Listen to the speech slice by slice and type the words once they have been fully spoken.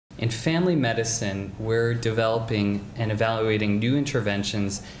In family medicine, we're developing and evaluating new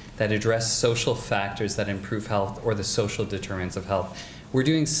interventions that address social factors that improve health or the social determinants of health. We're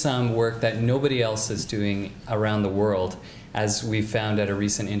doing some work that nobody else is doing around the world, as we found at a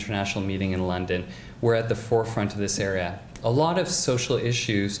recent international meeting in London. We're at the forefront of this area. A lot of social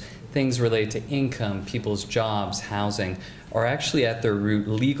issues, things related to income, people's jobs, housing, are actually at their root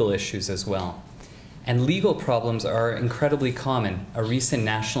legal issues as well. And legal problems are incredibly common. A recent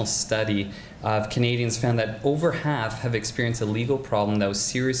national study of Canadians found that over half have experienced a legal problem that was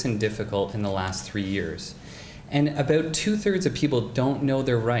serious and difficult in the last 3 years. And about 2/3 of people don't know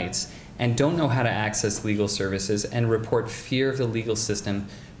their rights and don't know how to access legal services and report fear of the legal system,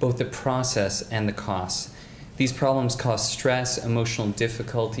 both the process and the costs. These problems cause stress, emotional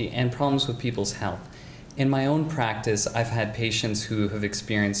difficulty, and problems with people's health. In my own practice, I've had patients who have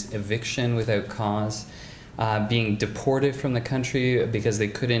experienced eviction without cause, being deported from the country because they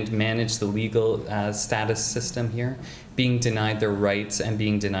couldn't manage the legal status system here, being denied their rights, and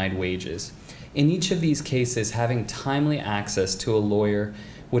being denied wages. In each of these cases, having timely access to a lawyer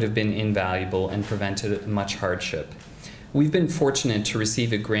would have been invaluable and prevented much hardship. We've been fortunate to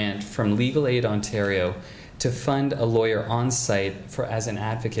receive a grant from Legal Aid Ontario to fund a lawyer on site as an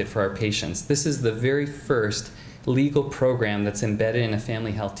advocate for our patients. This is the very first legal program that's embedded in a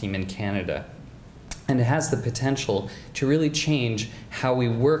family health team in Canada. And it has the potential to really change how we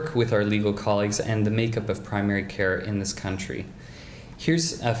work with our legal colleagues and the makeup of primary care in this country.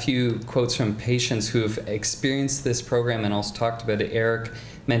 Here's a few quotes from patients who have experienced this program and also talked about it. Eric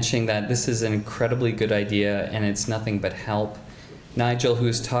mentioning that this is an incredibly good idea and it's nothing but help. Nigel, who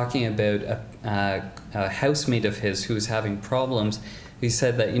was talking about a housemate of his who was having problems, he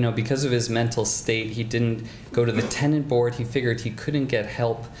said that, because of his mental state, he didn't go to the tenant board. He figured he couldn't get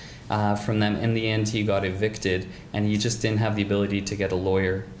help from them. In the end, he got evicted, and he just didn't have the ability to get a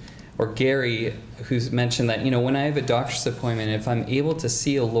lawyer. Or Gary, who's mentioned that, when I have a doctor's appointment, if I'm able to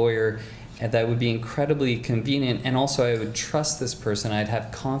see a lawyer, that would be incredibly convenient, and also I would trust this person. I'd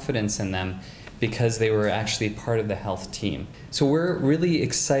have confidence in them because they were actually part of the health team. So we're really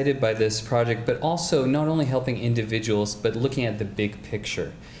excited by this project, but also not only helping individuals, but looking at the big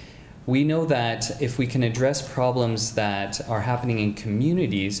picture. We know that if we can address problems that are happening in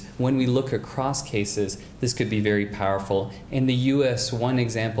communities, when we look across cases, this could be very powerful. In the US, one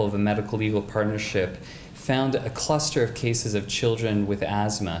example of a medical legal partnership found a cluster of cases of children with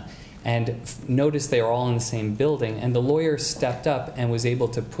asthma, and noticed they were all in the same building, and the lawyer stepped up and was able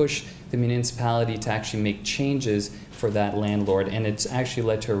to push the municipality to actually make changes for that landlord, and it's actually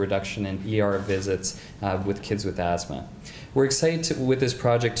led to a reduction in ER visits with kids with asthma. We're excited with this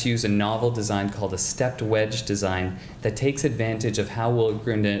project to use a novel design called a stepped wedge design that takes advantage of how we're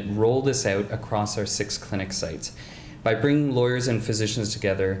going to roll this out across our 6 clinic sites. By bringing lawyers and physicians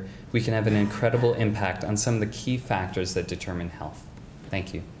together, we can have an incredible impact on some of the key factors that determine health.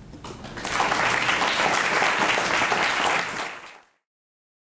 Thank you.